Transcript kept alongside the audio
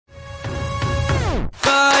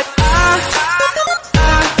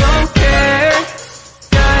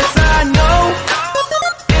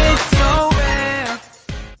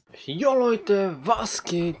Leute, was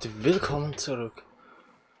geht? Willkommen zurück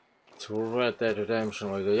zu Red Dead Redemption,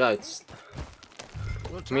 Leute. Ja, jetzt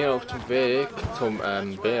mir auf dem Weg zum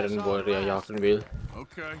Bären, wo er ja jagen will.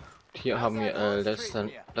 Hier haben wir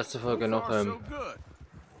letzte Folge noch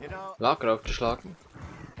Lager aufgeschlagen.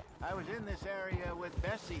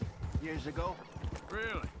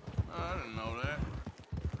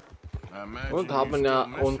 Und haben ja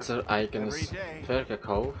unser eigenes Pferd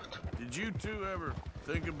gekauft.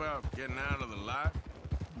 Think about getting out of the life?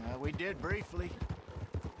 We did briefly.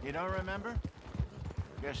 You don't remember?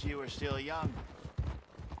 Guess you were still young.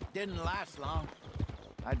 Didn't last long.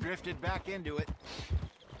 I drifted back into it.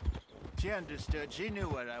 She understood. She knew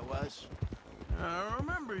what I was. I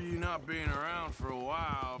remember you not being around for a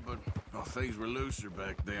while, but well, things were looser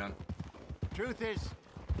back then. Truth is,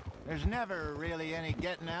 there's never really any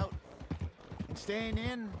getting out. And staying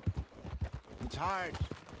in, it's hard.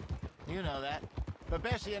 You know that. But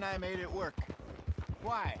Bessie and I made it work.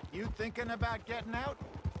 Why? You thinking about getting out?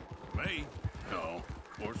 Me? No,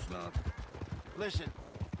 of course not. Listen,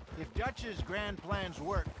 if Dutch's grand plans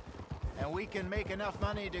work, and we can make enough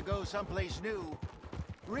money to go someplace new,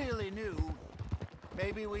 really new,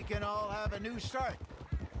 maybe we can all have a new start.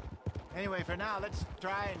 Anyway, for now, let's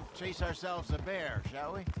try and chase ourselves a bear,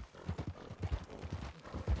 shall we?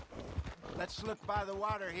 Let's look by the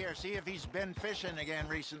water here, see if he's been fishing again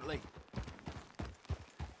recently.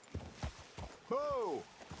 Whoa!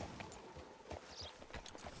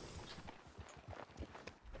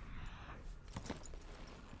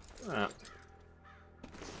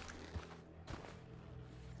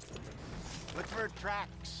 Look for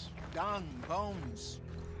tracks, dung, bones.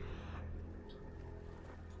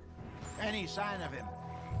 Any sign of him?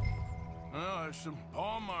 Well, there's some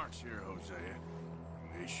paw marks here, Hosea.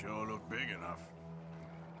 They sure look big enough.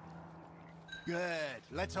 Good.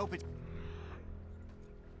 Let's hope it...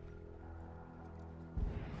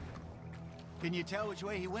 Can you tell which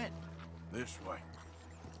way he went? This way.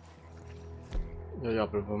 Ja,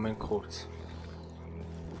 aber Moment kurz.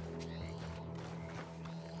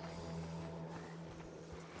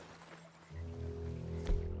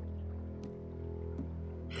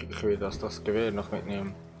 Ich will das Gewehr noch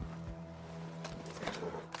mitnehmen.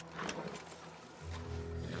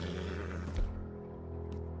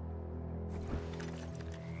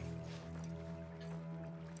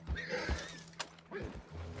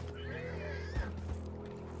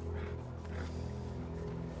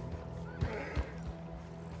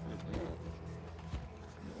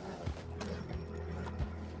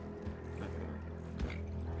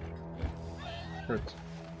 Gut.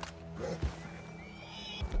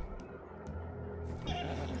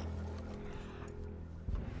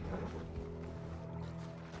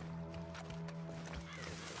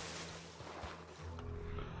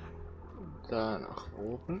 Da nach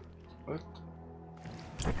oben. Gut.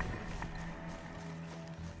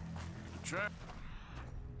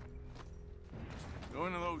 Go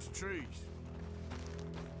into those trees.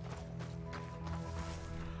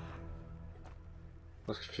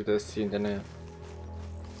 Was für das hier in der Nähe?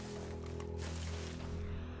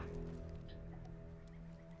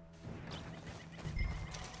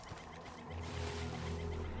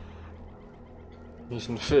 Hier ist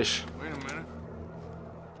ein Fisch. Wait a minute.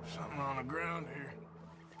 Something on the ground here.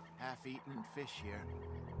 Half-eaten fish here.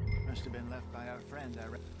 Must have been left by our friend, I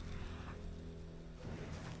reckon.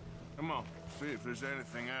 Come on, see if there's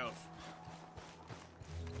anything else.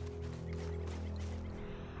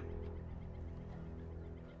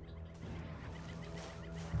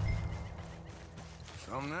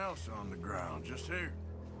 Something else on the ground, just here.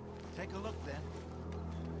 Take a look then.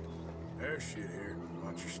 There's shit here.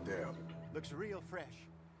 Watch your step. Looks real fresh.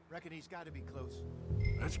 Reckon he's got to be close.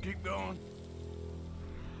 Let's keep going.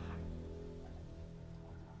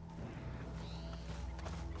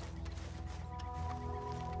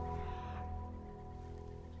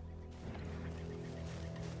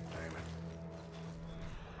 Damn it.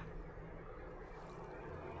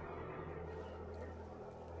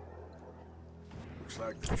 Looks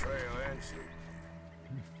like the trail ends here.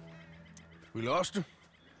 We lost him?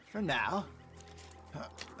 For now.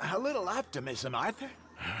 A little optimism, Arthur.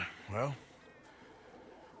 Well,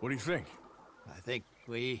 what do you think? I think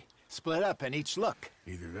we split up and each look.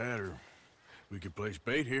 Either that or we could place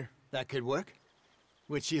bait here. That could work.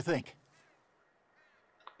 Which do you think?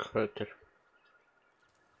 Kräuter.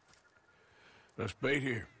 Let's bait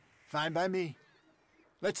here. Fine by me.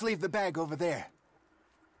 Let's leave the bag over there.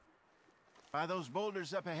 By those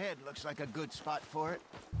boulders up ahead, looks like a good spot for it.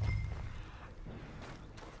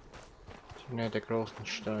 Ne, der großen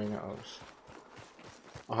Steine aus.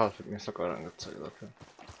 Aha, wird mir sogar angezeigt, okay.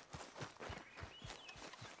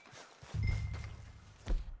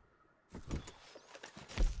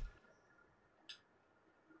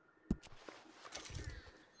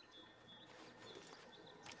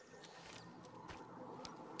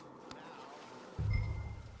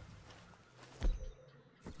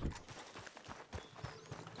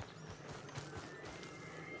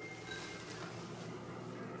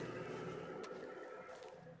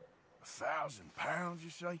 1,000 pounds,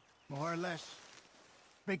 you say? More or less.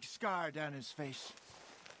 Big scar down his face.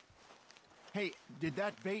 Hey, did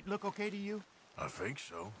that bait look okay to you? I think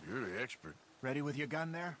so. You're the expert. Ready with your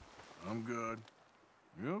gun there? I'm good.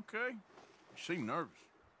 You okay? You seem nervous.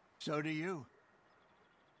 So do you.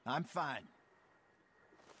 I'm fine.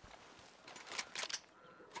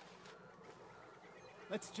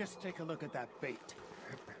 Let's just take a look at that bait.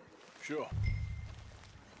 Sure.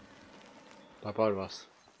 Dabei was.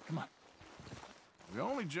 Come on. We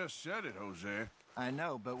only just said it, Jose. I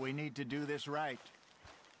know, but we need to do this right.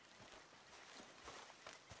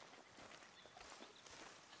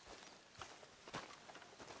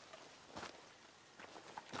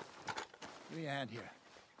 Give me a hand here.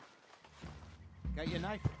 Got your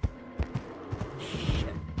knife?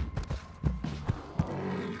 Shit.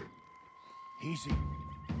 Easy.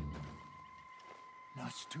 No,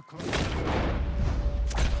 it's too close.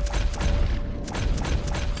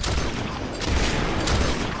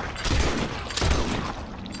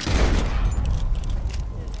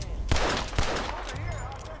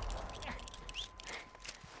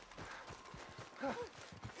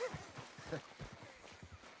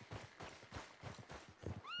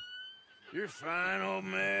 You're fine, old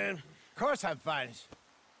man. Of course I'm fine.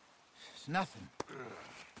 It's nothing.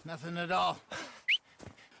 Nothing at all.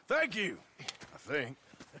 Thank you, I think.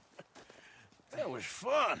 That was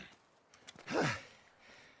fun.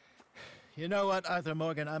 You know what, Arthur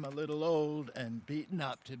Morgan? I'm a little old and beaten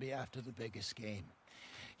up to be after the biggest game.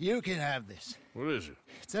 You can have this. What is it?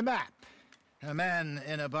 It's a map. A man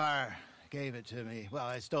in a bar gave it to me. Well,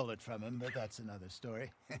 I stole it from him, but that's another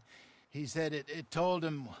story. He said it told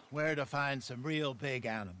him where to find some real big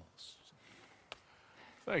animals.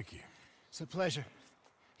 Thank you. It's a pleasure.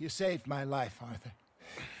 You saved my life, Arthur.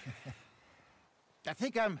 I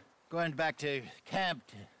think I'm going back to camp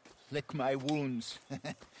to lick my wounds.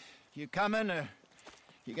 You coming, or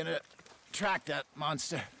you gonna track that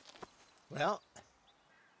monster? Well,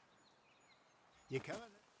 you coming?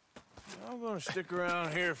 I'm gonna stick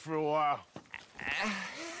around here for a while.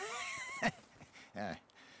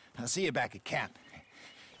 I'll see you back at camp.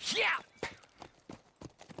 Yeah!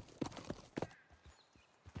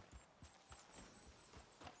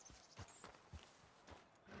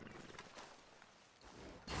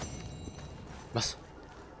 Was?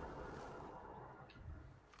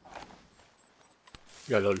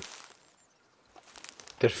 Ja, lol.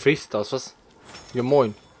 Der frisst das, was? Ja,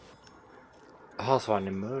 moin. Ah, es war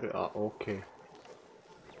eine Möhre. Ah, okay.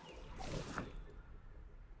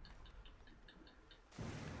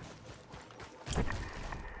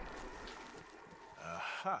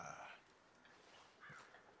 Aha.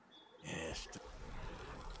 Yes.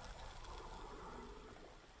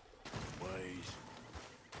 Ways.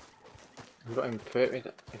 Ich habe einen Pferd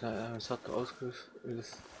mit einem Sack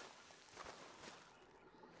ausgerüstet.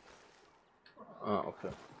 Ah,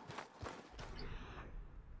 okay.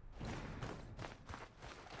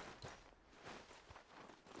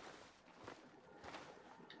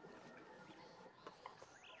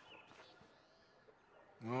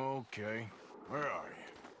 Okay. Where are you?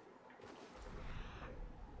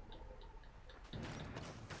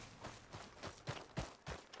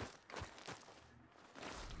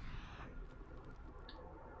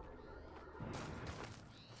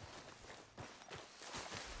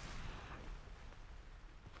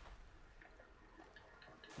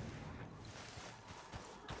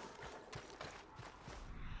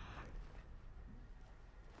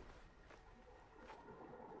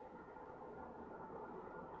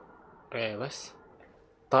 Was?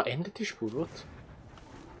 Da endet die Spur, was?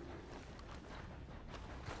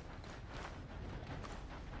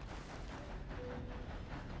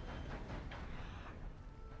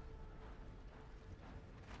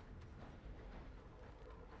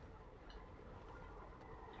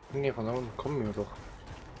 Nee, von da unten kommen wir doch.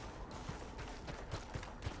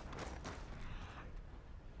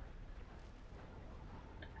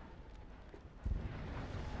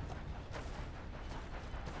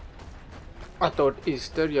 Ah, dort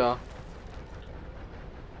ist er ja.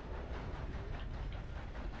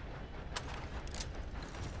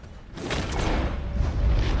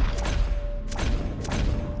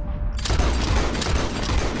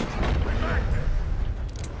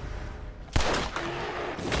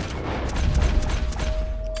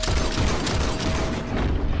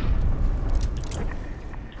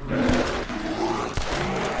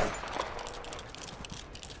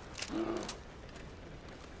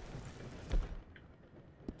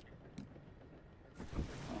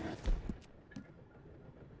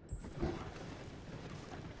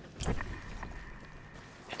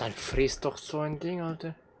 Dann frisst doch so ein Ding,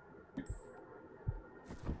 Alter.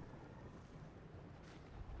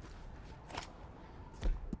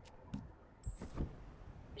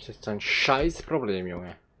 Das ist jetzt ein scheiß Problem,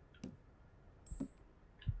 Junge.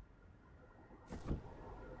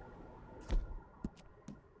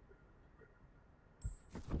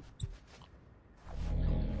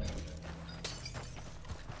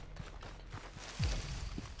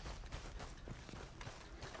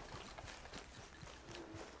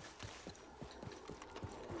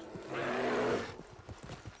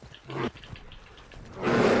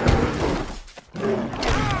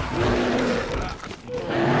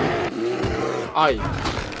 Ei.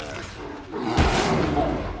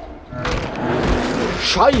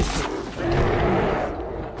 Scheiße.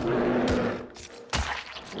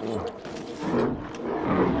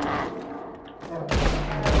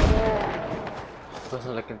 Das ist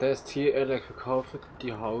ein legendäres Tier, ehrlich verkauft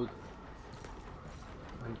die Haut.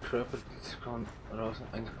 Ein Körper, das kann raus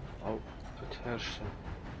ein Outfit herrschen.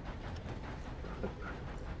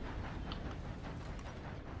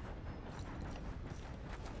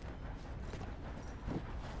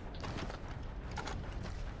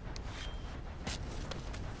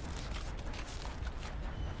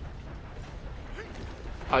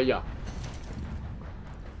 Ah ja.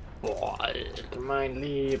 Boah, Alter, mein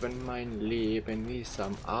Leben ist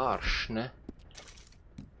am Arsch, ne?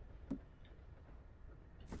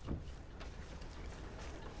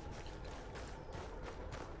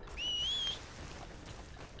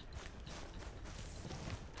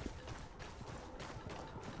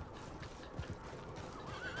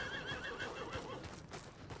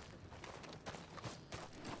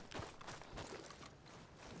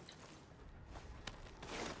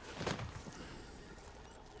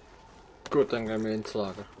 Gut, dann gehen wir ins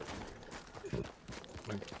Lager.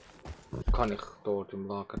 Kann ich dort im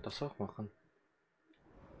Lager das auch machen?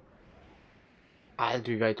 Alter,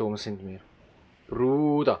 wie weit oben sind wir?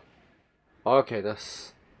 Bruder! Okay,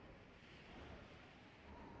 das...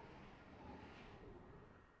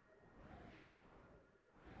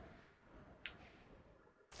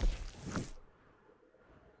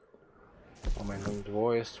 Moment, und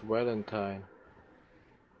wo ist Valentine?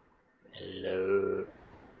 Hello.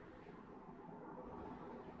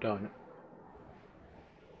 Da, ne?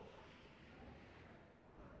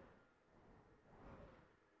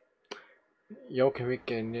 Ja, okay, wir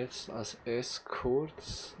gehen jetzt als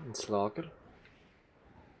kurz ins Lager.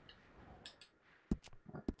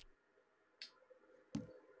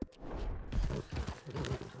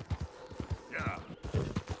 Ja.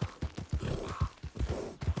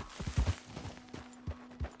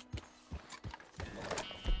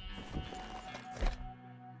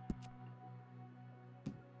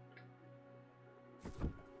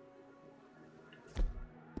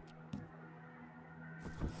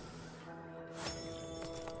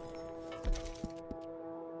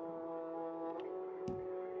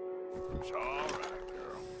 It's all right,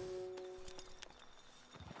 girl.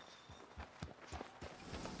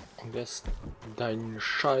 Und jetzt dein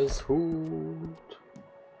scheiß Hut.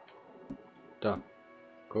 Da.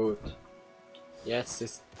 Gut.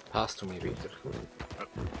 Jetzt passt du mir wieder.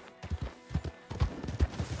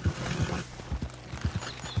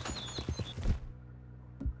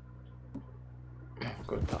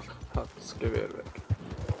 Gut, pack das Gewehr weg.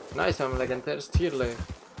 Nice, wir haben ein legendäres Tierle.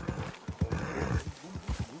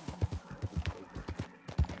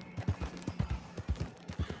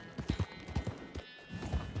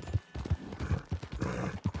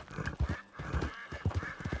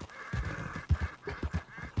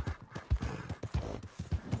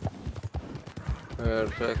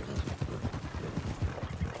 Perfekt.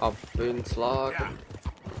 Ab ins Lager.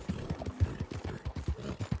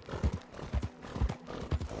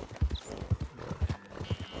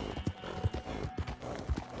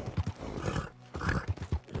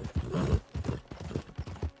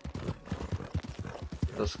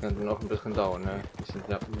 Das könnte noch ein bisschen dauern, ne?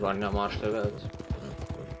 Wir waren ja am Arsch der Welt.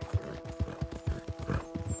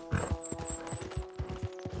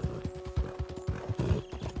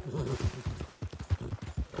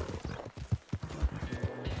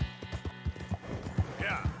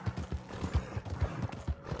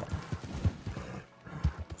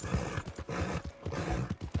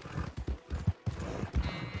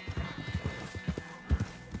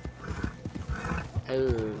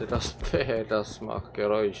 Alter, das Pferd, das macht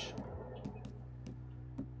Geräusch.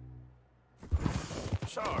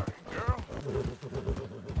 Sorry, girl.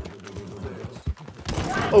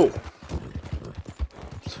 Oh!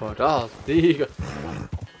 Was war das, Digga?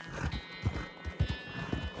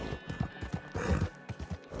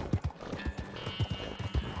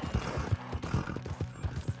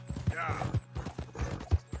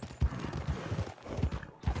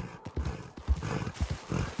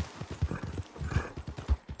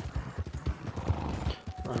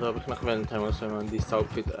 Da habe ich nach Valentine was, wenn man dieses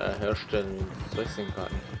Outfit herstellen will. Das weiß ich gar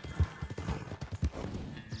nicht.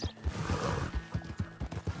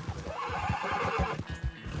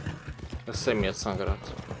 Das sehen wir jetzt dann gerade.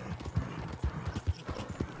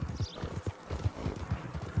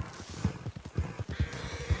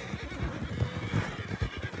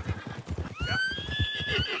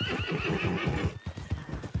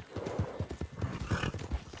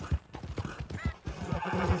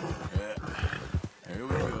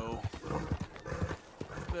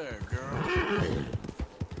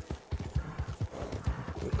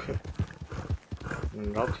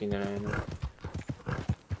 Rauch hinein.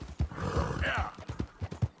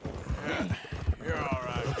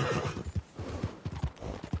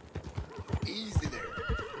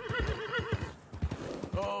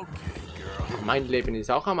 Mein Leben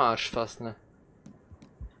ist auch am Arsch fast, ne?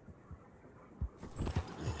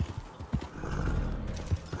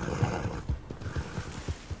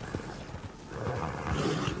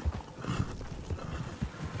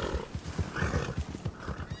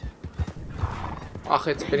 Ach,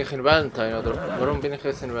 jetzt bin ich in Valentine, oder? Warum bin ich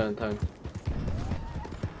jetzt in Valentine?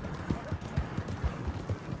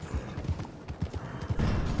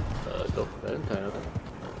 Doch, Valentine, oder?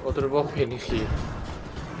 Oder wo bin ich hier?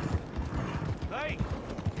 Hey,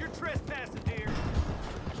 you're trespassing here.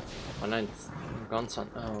 Oh nein, das ist ganz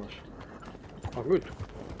anders. Oh gut.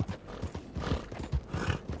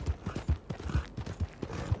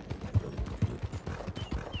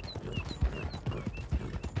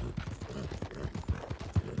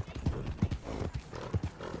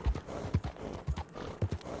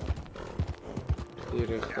 Die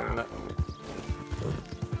Richtung, ne?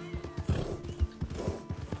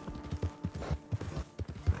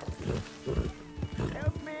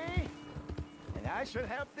 Help me, and I shall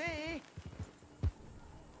help thee.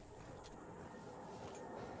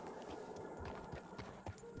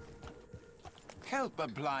 Help a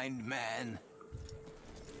blind man.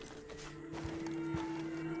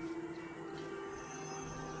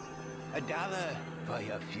 $1 for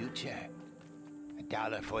your future.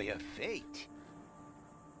 $1 for your fate.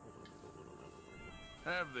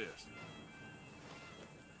 Have this.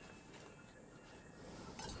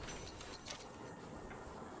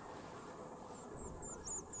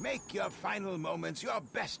 Make your final moments your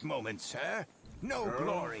best moments, sir. Know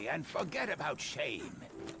glory and forget about shame.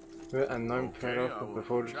 Will einen neuen Pferd aufbauen,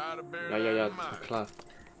 bevor... Ja, klar.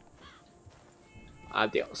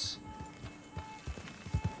 Adios.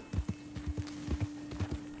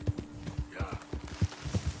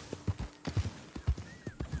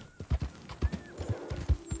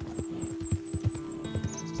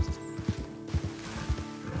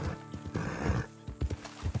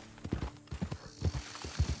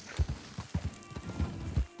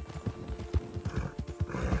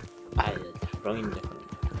 Freunde.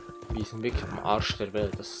 Wir sind wirklich am Arsch der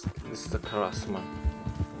Welt. Das ist der krass, Mann.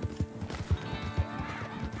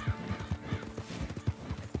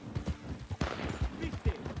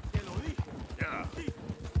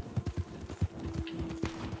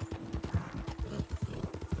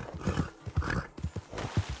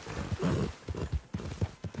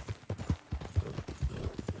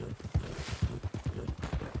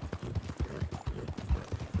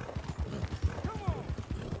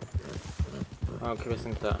 Okay, wir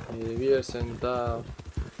sind da. Wir sind da.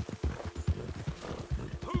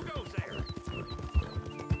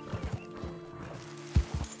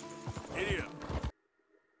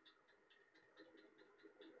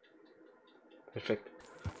 Perfekt.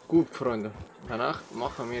 Gut, Freunde. Danach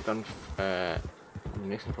machen wir dann in der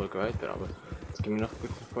nächsten Folge weiter. Aber jetzt gehen wir noch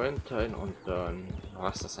kurz den Freund teilen und dann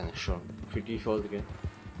war es das eigentlich schon für die Folge.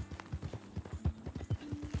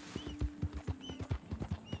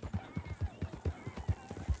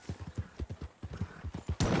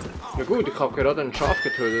 Ja gut, ich habe gerade ein Schaf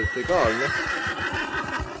getötet, egal, ne?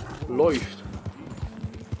 Läuft.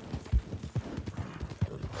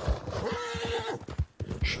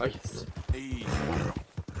 Scheiße.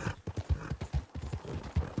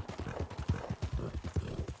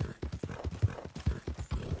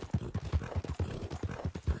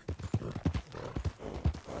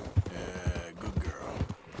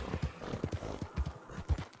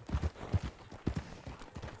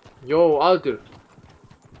 Yo, Alter.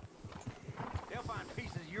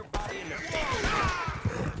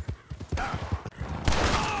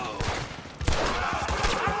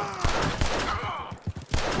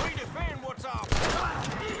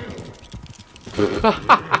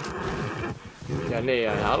 Ja, nee,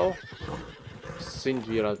 hallo? Sind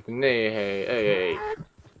wir halt. Nee, hey, ey.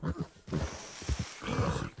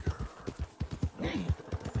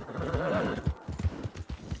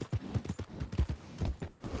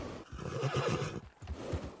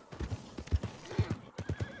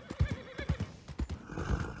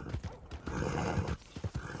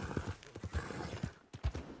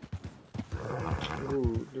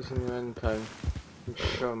 Wir sind in einem Teil.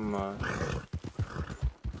 Schon mal.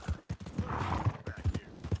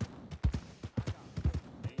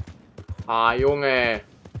 Ah, Junge!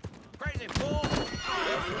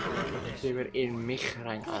 Gehen wir in mich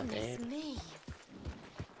rein, Alter.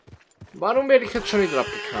 Warum werde ich jetzt schon wieder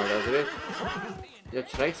abgeknallt? Also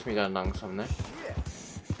jetzt reicht's mir dann langsam, ne?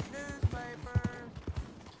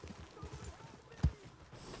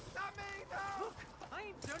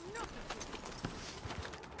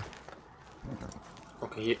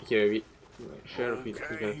 Okay, hier wie Sheriff wieder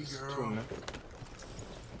zu tun, ne?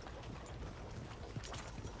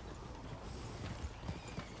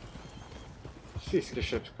 Das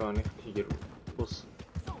Geschäft gar nicht hier. Bus.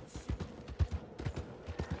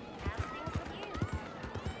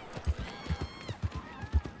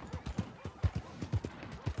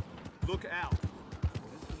 Look out.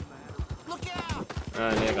 Look out!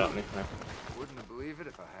 Nee, gerade nicht mehr. Wouldn't believe it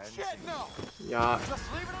if I hadn't Shit, seen no! Ja, Just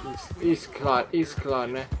leave it alone! ist klar,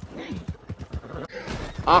 ne?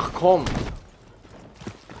 Ach komm! Please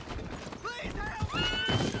help me!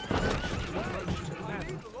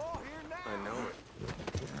 I know it.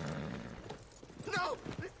 No!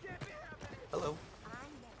 This can't be happening! Hello?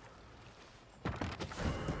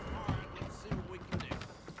 Let's see what we can do.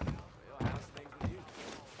 Well, how's things with you?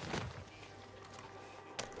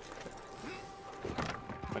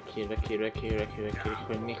 Weg. Ich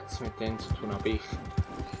will nichts mit denen zu tun, aber ich.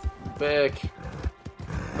 Weg!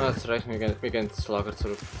 Ah, das reicht, wir gehen ins Lager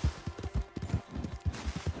zurück.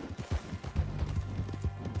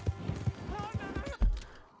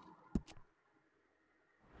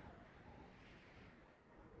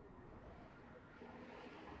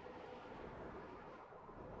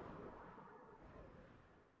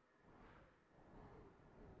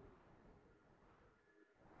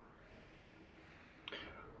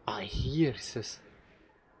 Ah, hier ist es.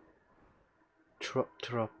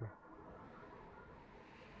 Dropper.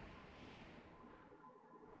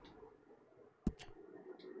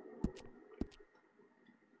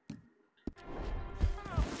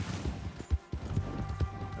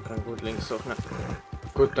 Man kann gut links auch, ne?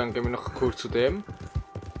 Gut, dann gehen wir noch kurz zu dem.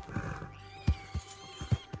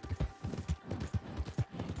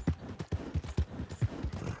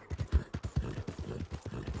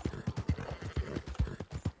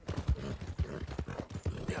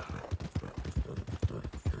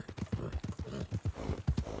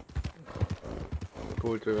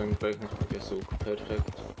 Gut, wir werden gleich noch gesucht.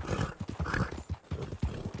 Perfekt.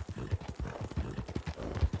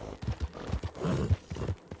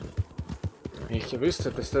 Wenn ich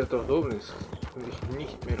wüsste, dass der dort oben ist und ich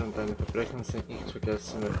nicht mehr und deine Verbrechen sind nicht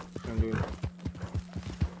vergessen werden.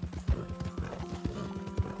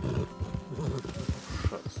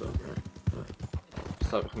 Scheiße.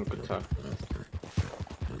 Das habe ich nur getan.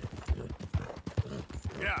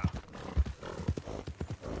 Ja.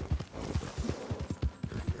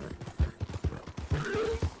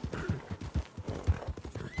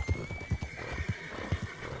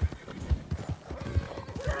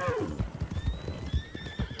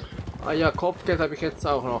 Ah ja, Kopfgeld habe ich jetzt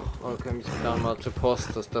auch noch. Okay, muss ich dann mal zur Post,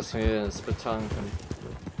 dass wir es bezahlen können.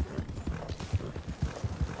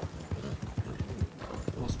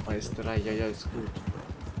 Postmeisterei, ja, ist gut.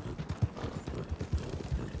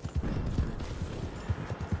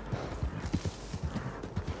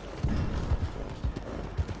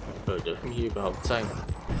 Wir dürfen hier überhaupt sein.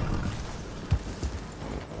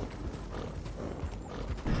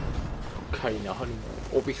 Keine Ahnung,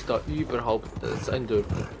 ob ich da überhaupt sein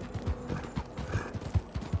dürfte.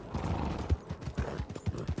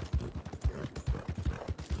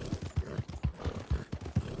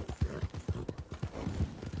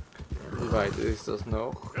 Wie weit ist das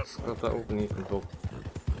noch? Das geht da oben irgendwo.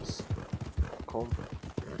 Komm.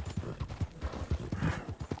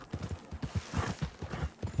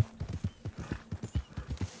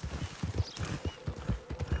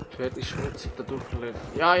 Fertig schmutzig da durchgelegt.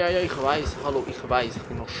 Ja, ich weiß. Hallo, ich weiß. Ich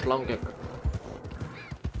bin noch schlank.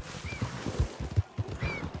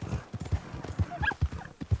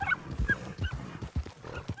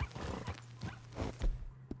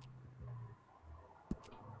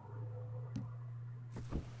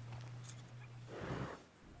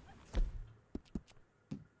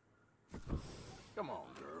 Come on,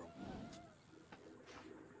 girl.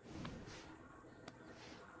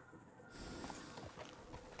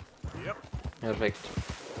 Yep. Perfekt.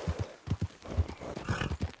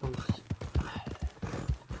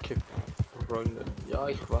 Okay, Freunde. Ja,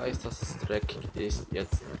 ich weiß, dass es dreckig ist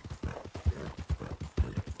jetzt.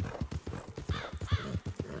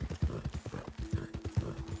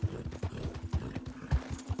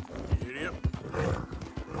 Idiot.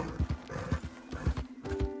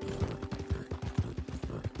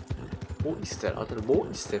 ist der? Oder wo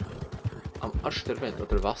ist der? Am Arsch der Welt,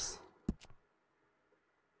 oder was?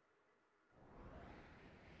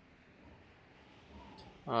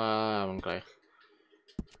 Und gleich.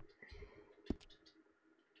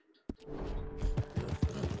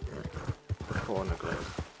 Vorne gleich.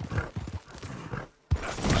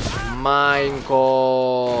 Mein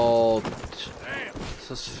Gott! Was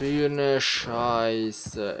ist das für eine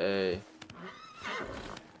Scheiße, ey.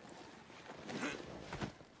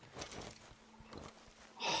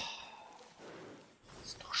 Das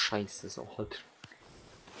ist doch scheiße so halt.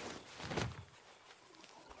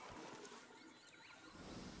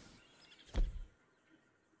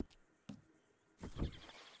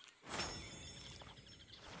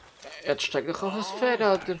 Jetzt steigt doch auf das Pferd,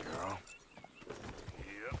 Alter.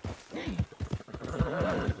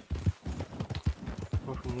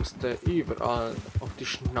 Warum muss der überall auf die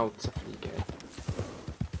Schnauze fliegen?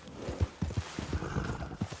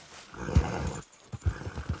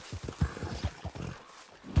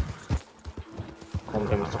 Komm,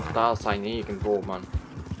 der muss doch da sein, irgendwo, Mann.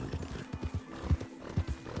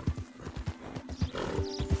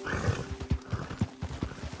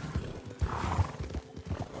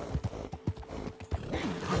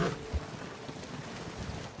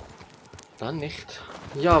 Dann nicht.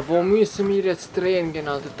 Ja, wo müssen wir jetzt drehen,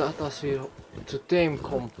 genau, dass wir zu dem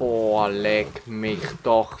kommen? Boah, leck mich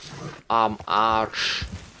doch am Arsch.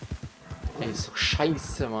 Ey, so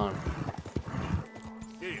scheiße, Mann.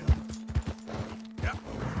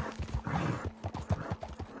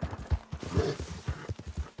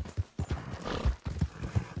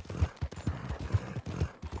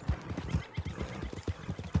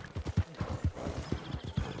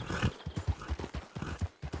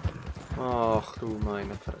 Ach du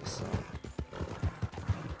meine Fresse.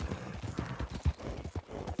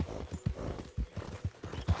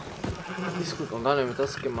 Ist gut, und dann, wenn wir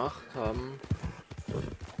das gemacht haben.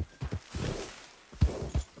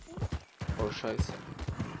 Oh Scheiße.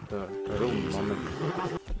 Warum,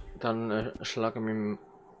 Mann? Dann schlagen wir im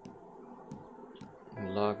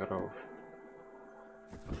Lager auf.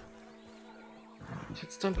 Ist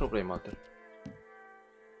jetzt dein Problem, Alter?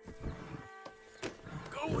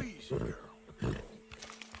 Go easy, girl.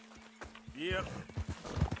 Yep.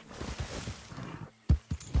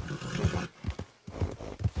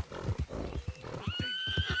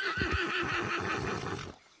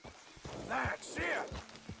 That's it.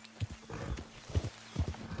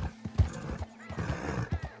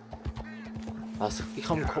 Was? Ich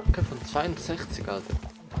habe einen Kopf von 62, Alter.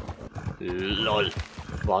 LOL.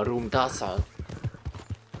 Warum das, Alter?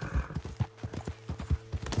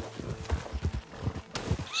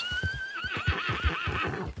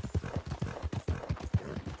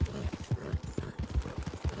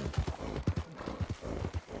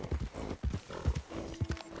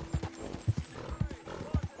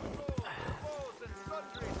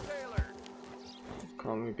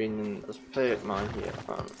 Komm, wir binden das Pferd mal hier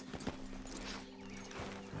an.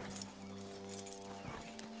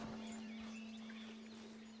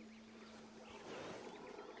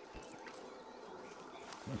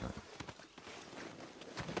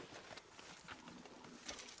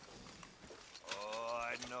 Oh,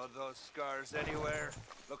 I know those scars anywhere.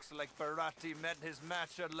 Looks like Barati met his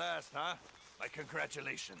match at last, huh? My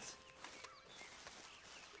congratulations.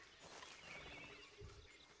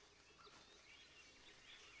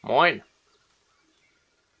 Moin.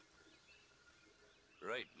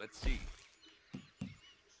 Right, let's see.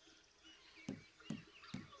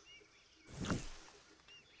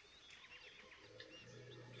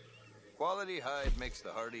 Quality hide makes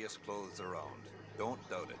the hardiest clothes around. Don't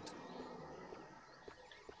doubt it.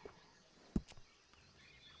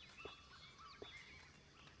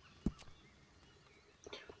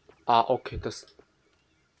 Ah, okay, das...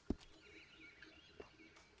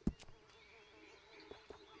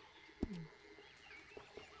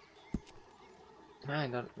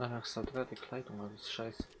 Nein, danach sollte gerade die Kleidung, aber das ist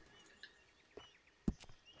scheiße.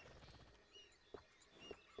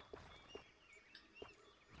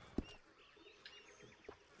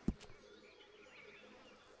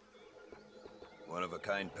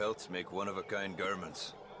 One-of-a-kind pelts make one-of-a-kind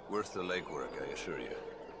garments. Worth the legwork, I assure you.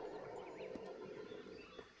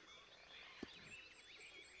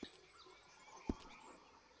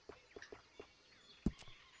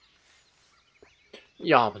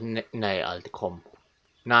 Ja, aber ne, nein, Alter, komm.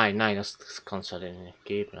 Nein, nein, das kannst du halt nicht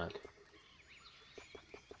geben, Alter.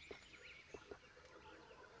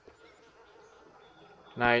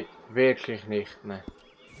 Nein, wirklich nicht, ne.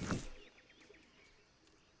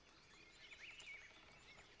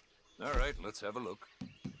 All right, let's have a look.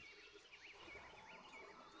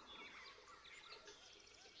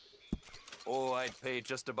 Oh, I'd pay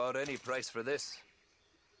just about any price for this.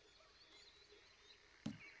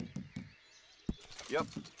 Yep.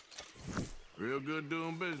 Real good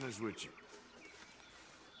doing business with you.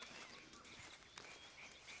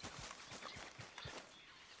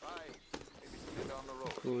 Bye. Maybe see you down the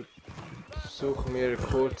road. Gut. Suchen wir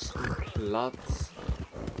kurz einen Platz.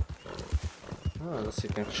 Ah, das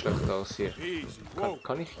sieht nicht schlecht aus hier. Easy. Whoa.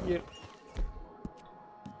 Kann ich hier?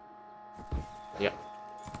 Ja.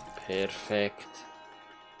 Perfekt.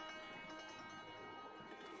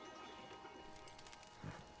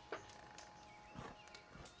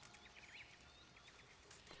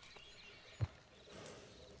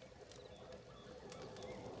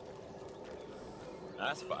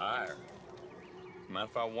 Nice fire. Mind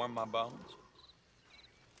if I warm my bones?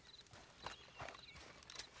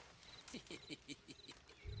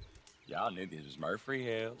 Y'all knew this was Murphy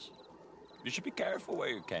Hills. You should be careful where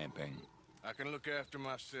you're camping. I can look after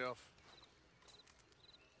myself.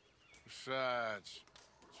 Besides,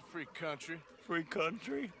 it's a free country. Free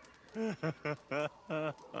country?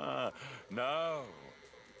 No.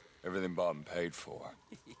 Everything bought and paid for.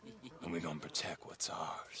 And we gonna protect what's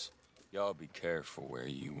ours. Y'all be careful where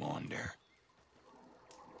you wander.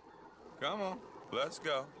 Come on, let's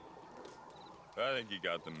go. I think you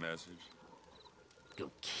got the message.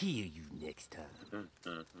 Gonna kill you next time.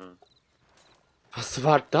 Was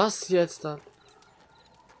war das jetzt dann?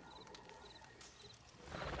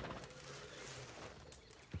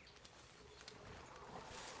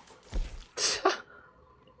 Tja.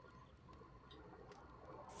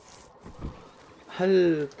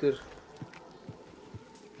 Alter.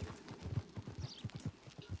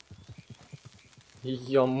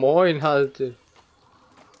 Ja moin, Alter.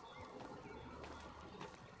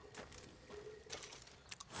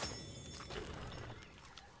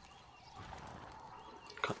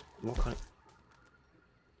 Wo kann ich?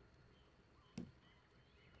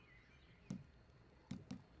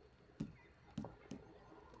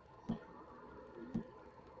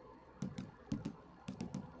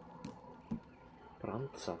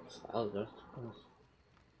 Brandsatz, Alter.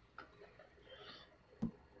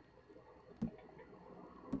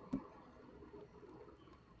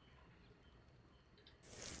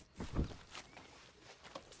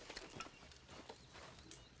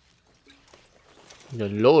 Ja,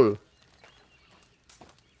 lol.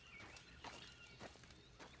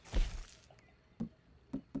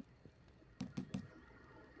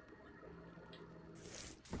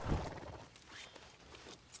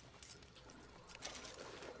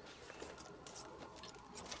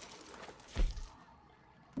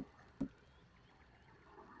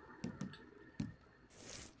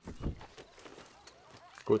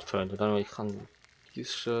 Gut, Freunde, dann ich kann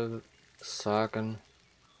dies schon sagen,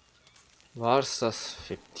 war's das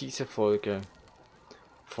für diese Folge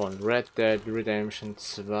von Red Dead Redemption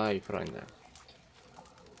 2, Freunde.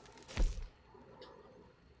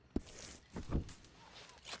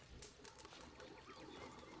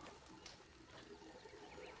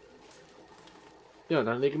 Ja,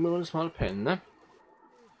 dann legen wir uns mal pennen, ne?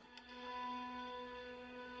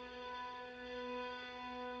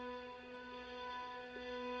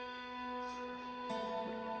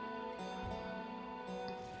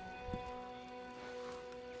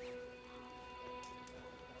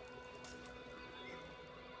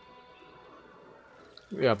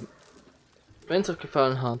 Ja, wenn es euch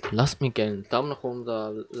gefallen hat, lasst mir gerne einen Daumen nach oben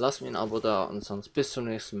da, lasst mir ein Abo da und sonst bis zum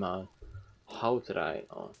nächsten Mal. Haut rein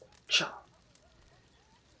und ciao.